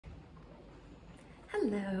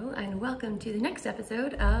Hello and welcome to the next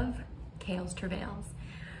episode of Kale's Travails.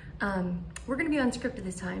 We're going to be unscripted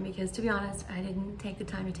this time because, to be honest, I didn't take the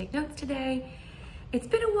time to take notes today. It's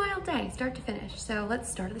been a wild day, start to finish, so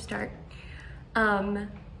let's start at the start.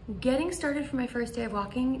 Getting started for my first day of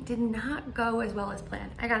walking did not go as well as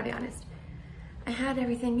planned, I gotta be honest. I had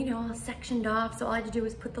everything, all sectioned off, so all I had to do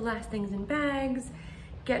was put the last things in bags,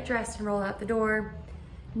 get dressed and roll out the door.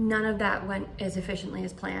 None of that went as efficiently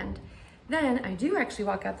as planned. Then I do actually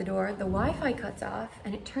walk out the door, the Wi-Fi cuts off,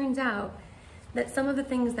 and it turns out that some of the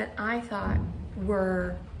things that I thought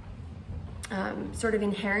were sort of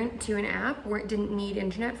inherent to an app where it didn't need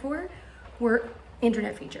internet for were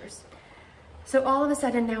internet features. So all of a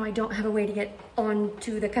sudden now I don't have a way to get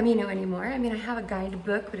onto the Camino anymore. I mean, I have a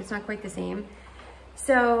guidebook, but it's not quite the same.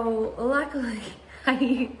 So luckily,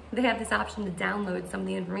 they have this option to download some of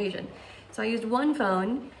the information. So I used one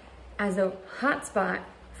phone as a hotspot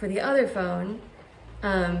for the other phone,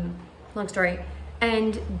 long story,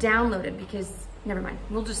 and downloaded, because, never mind,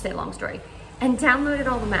 we'll just say long story, and downloaded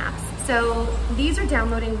all the maps. So these are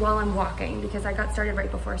downloading while I'm walking because I got started right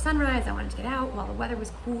before sunrise. I wanted to get out while the weather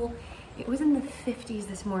was cool. It was in the 50s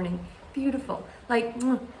this morning. Beautiful, like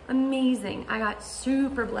amazing. I got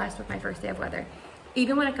super blessed with my first day of weather.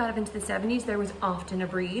 Even when it got up into the 70s, there was often a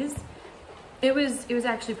breeze. It was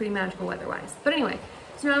actually pretty magical weather-wise. But anyway,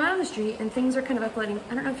 so now I'm out on the street and things are kind of uploading.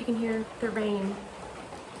 I don't know if you can hear the rain.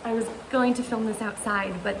 I was going to film this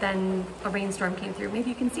outside, but then a rainstorm came through.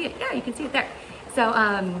 Maybe you can see it. Yeah, you can see it there. So,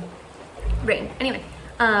 rain. Anyway,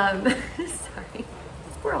 sorry,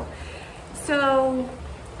 squirrel. So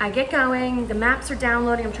I get going, the maps are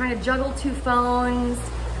downloading. I'm trying to juggle two phones.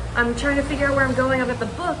 I'm trying to figure out where I'm going. I've got the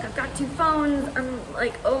book, I've got two phones. I'm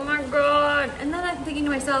like, oh my God. And then I'm thinking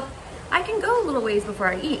to myself, I can go a little ways before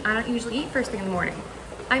I eat. I don't usually eat first thing in the morning.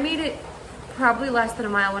 I made it probably less than a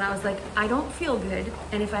mile when I was like, I don't feel good,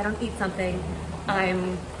 and if I don't eat something,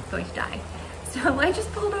 I'm going to die. So I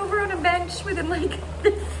just pulled over on a bench within like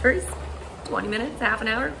the first 20 minutes, half an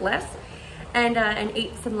hour, less, and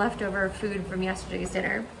ate some leftover food from yesterday's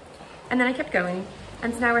dinner. And then I kept going.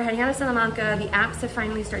 And so now we're heading out of Salamanca. The apps have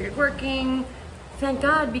finally started working. Thank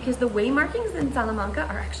God, because the way markings in Salamanca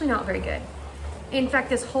are actually not very good. In fact,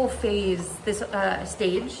 this whole phase, this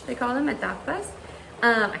stage, they call them, etapas,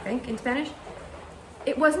 I think in Spanish,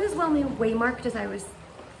 it wasn't as well waymarked as I was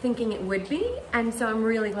thinking it would be, and so I'm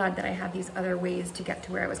really glad that I had these other ways to get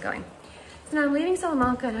to where I was going. So now I'm leaving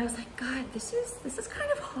Salamanca, and I was like, God, this is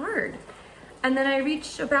kind of hard. And then I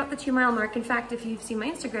reached about the 2 mile mark. In fact, if you've seen my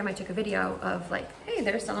Instagram, I took a video of like, hey,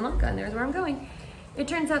 there's Salamanca, and there's where I'm going. It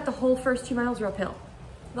turns out the whole first 2 miles were uphill.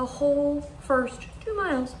 The whole first 2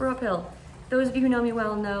 miles were uphill. Those of you who know me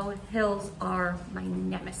well know hills are my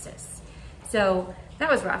nemesis. So that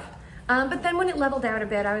was rough. But then when it leveled out a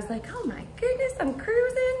bit, I was like, oh my goodness, I'm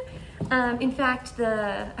cruising. In fact,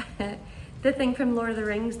 the thing from Lord of the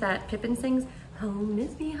Rings that Pippin sings, home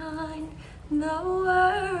is behind, the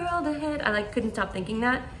world ahead. I couldn't stop thinking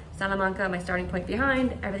that. Salamanca, my starting point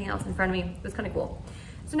behind, everything else in front of me. It was kind of cool.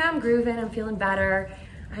 So now I'm grooving, I'm feeling better.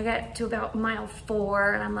 I get to about mile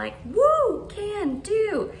 4 and I'm like, woo, can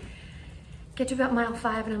do. Get to about mile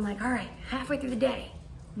 5 and I'm like, all right, halfway through the day.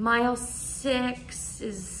 Mile 6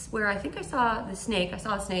 is where I think I saw the snake. I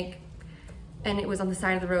saw a snake and it was on the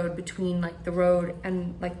side of the road between like the road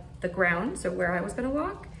and like the ground, so where I was gonna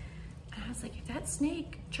walk. And I was like, if that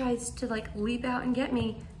snake tries to like leap out and get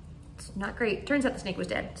me, it's not great. Turns out the snake was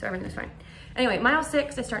dead, so everything was fine. Anyway, mile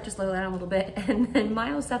 6, I start to slow down a little bit, and then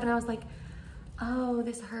mile 7, I was like, oh,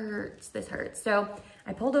 this hurts, this hurts. So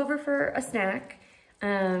I pulled over for a snack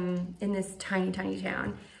in this tiny, tiny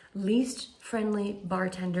town. Least friendly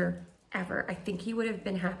bartender ever. I think he would have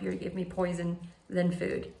been happier to give me poison than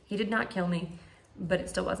food. He did not kill me, but it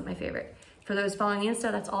still wasn't my favorite. For those following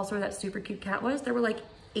Insta, that's also where that super cute cat was. There were like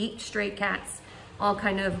 8 stray cats all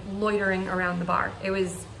kind of loitering around the bar. It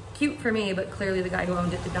was cute for me, but clearly the guy who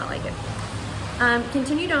owned it did not like it.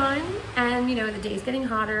 Continued on, and the day's getting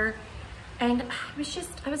hotter, and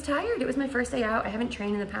I was tired. It was my first day out. I haven't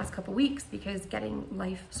trained in the past couple weeks because getting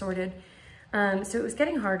life sorted. So it was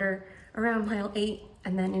getting harder. Around mile 8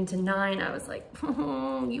 and then into 9, I was like,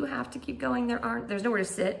 oh, you have to keep going. There's nowhere to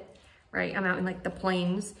sit, right? I'm out in like the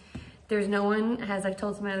plains. There's no one, as I've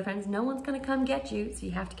told some of my other friends, no one's gonna come get you, so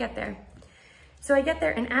you have to get there. So I get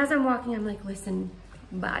there, and as I'm walking, I'm like, listen,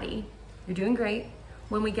 body, you're doing great.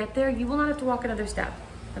 When we get there, you will not have to walk another step,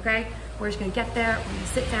 okay? We're just gonna get there, we're gonna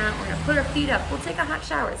sit down, we're gonna put our feet up, we'll take a hot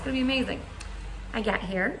shower, it's gonna be amazing. I get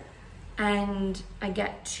here, and I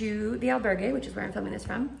get to the albergue, which is where I'm filming this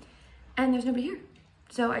from, and there's nobody here.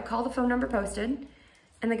 So I call the phone number posted,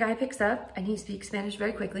 And the guy picks up and he speaks Spanish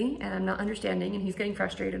very quickly and I'm not understanding and he's getting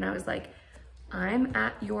frustrated. And I was like, I'm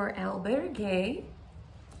at your albergue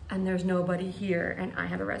and there's nobody here and I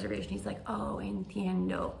have a reservation. He's like, oh,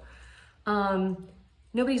 entiendo.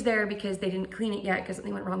 Nobody's there because they didn't clean it yet because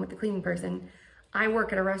something went wrong with the cleaning person. I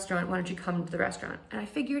work at a restaurant, why don't you come to the restaurant? And I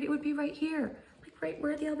figured it would be right here, like right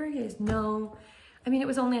where the albergue is. No, I mean, it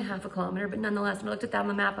was only a half a kilometer, but nonetheless, when I looked at that on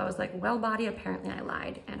the map, I was like, well, body, apparently I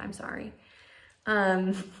lied and I'm sorry.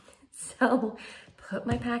 So put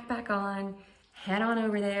my pack back on, head on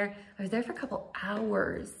over there. I was there for a couple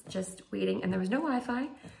hours just waiting and there was no Wi-Fi.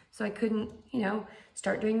 So I couldn't, you know,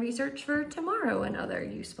 start doing research for tomorrow and other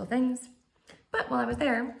useful things. But while I was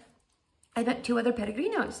there, I met 2 other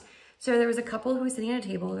peregrinos. So there was a couple who was sitting at a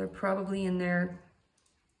table. They're probably in their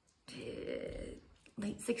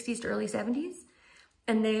late 60s to early 70s.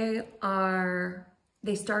 And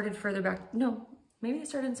they started further back. No, maybe they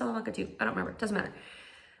started in Salamanca too. I don't remember, it doesn't matter.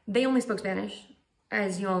 They only spoke Spanish.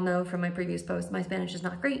 As you all know from my previous post, my Spanish is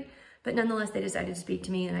not great, but nonetheless, they decided to speak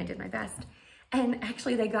to me and I did my best. And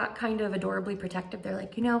actually they got kind of adorably protective. They're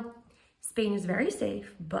like, you know, Spain is very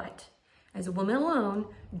safe, but as a woman alone,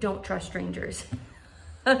 don't trust strangers.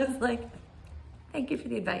 I was like, thank you for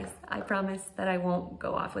the advice. I promise that I won't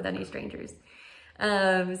go off with any strangers.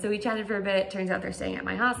 So we chatted for a bit. Turns out they're staying at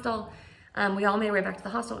my hostel. We all made our way back to the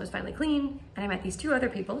hostel. It was finally clean. And I met these 2 other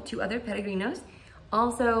people, 2 other peregrinos,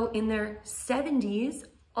 also in their 70s,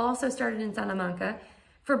 also started in Salamanca.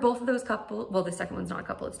 For both of those couple, well, the second one's not a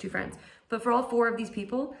couple, it's 2 friends. But for all 4 of these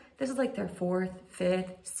people, this is like their 4th,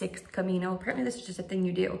 5th, 6th Camino. Apparently this is just a thing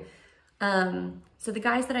you do. So the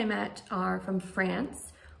guys that I met are from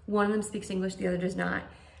France. One of them speaks English, the other does not.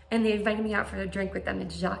 And they invited me out for a drink with them.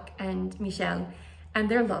 It's Jacques and Michel, and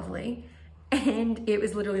they're lovely. And it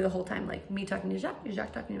was literally the whole time, like me talking to Jacques,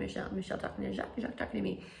 Jacques talking to Michel, Michel talking to Jacques, Jacques talking to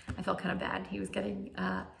me. I felt kind of bad. He was getting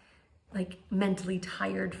like mentally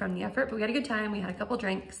tired from the effort, but we had a good time. We had a couple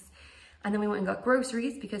drinks and then we went and got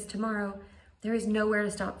groceries because tomorrow there is nowhere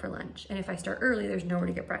to stop for lunch. And if I start early, there's nowhere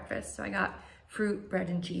to get breakfast. So I got fruit, bread,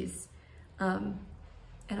 and cheese. And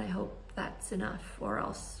I hope that's enough or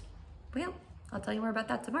else, well, I'll tell you more about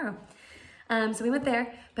that tomorrow. So we went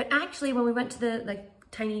there, but actually when we went to the like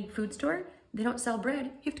tiny food store, they don't sell bread.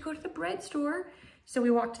 You have to go to the bread store. So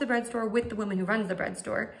we walked to the bread store with the woman who runs the bread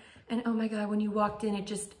store. And oh my God, when you walked in,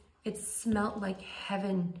 it smelled like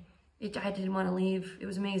heaven. I didn't want to leave. It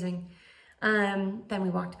was amazing. Then we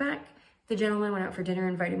walked back. The gentleman went out for dinner,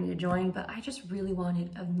 invited me to join, but I just really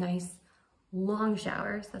wanted a nice long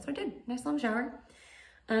shower. So that's what I did, nice long shower.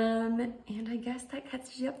 And I guess that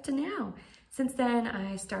catches you up to now. Since then,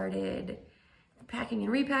 I started packing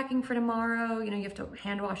and repacking for tomorrow. You know, you have to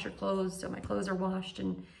hand wash your clothes, so my clothes are washed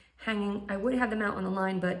and hanging. I would have them out on the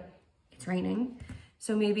line, but it's raining.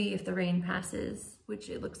 So maybe if the rain passes, which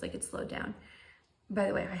it looks like it's slowed down. By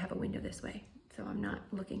the way, I have a window this way, so I'm not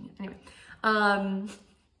looking. Anyway,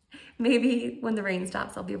 maybe when the rain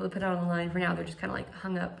stops, I'll be able to put it on the line. For now, they're just kind of like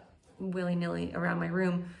hung up willy-nilly around my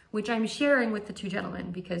room, which I'm sharing with the 2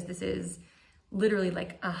 gentlemen because this is literally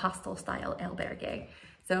like a hostel style albergue.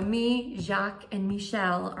 So me, Jacques, and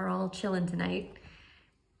Michel are all chilling tonight.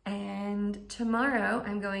 And tomorrow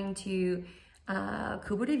I'm going to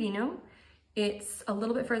Cubo de Vino. It's a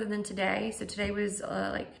little bit further than today. So today was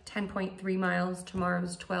like 10.3 miles.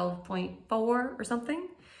 Tomorrow's 12.4 or something.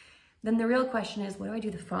 Then the real question is, what do I do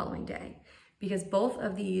the following day? Because both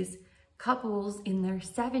of these couples in their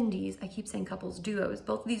 70s, I keep saying couples, duos,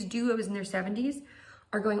 both of these duos in their 70s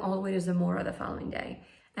are going all the way to Zamora the following day.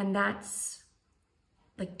 And that's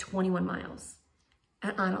like 21 miles.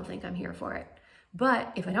 And I don't think I'm here for it.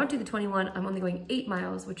 But if I don't do the 21, I'm only going 8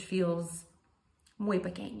 miles, which feels muy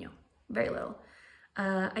pequeño, very little.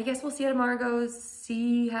 I guess we'll see how tomorrow goes,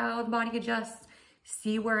 see how the body adjusts,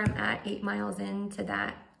 see where I'm at 8 miles into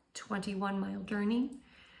that 21-mile journey.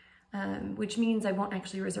 Which means I won't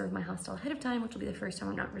actually reserve my hostel ahead of time, which will be the first time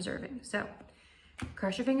I'm not reserving. So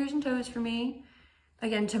cross your fingers and toes for me.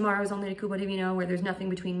 Again, tomorrow's only to Cubo de Vino, where there's nothing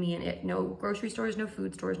between me and it. No grocery stores, no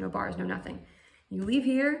food stores, no bars, no nothing. You leave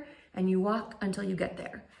here and you walk until you get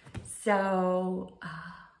there. So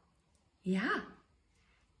yeah,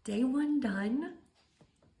 day 1 done.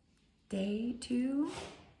 Day 2,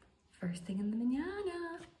 first thing in the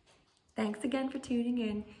mañana. Thanks again for tuning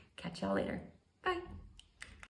in. Catch y'all later. Bye.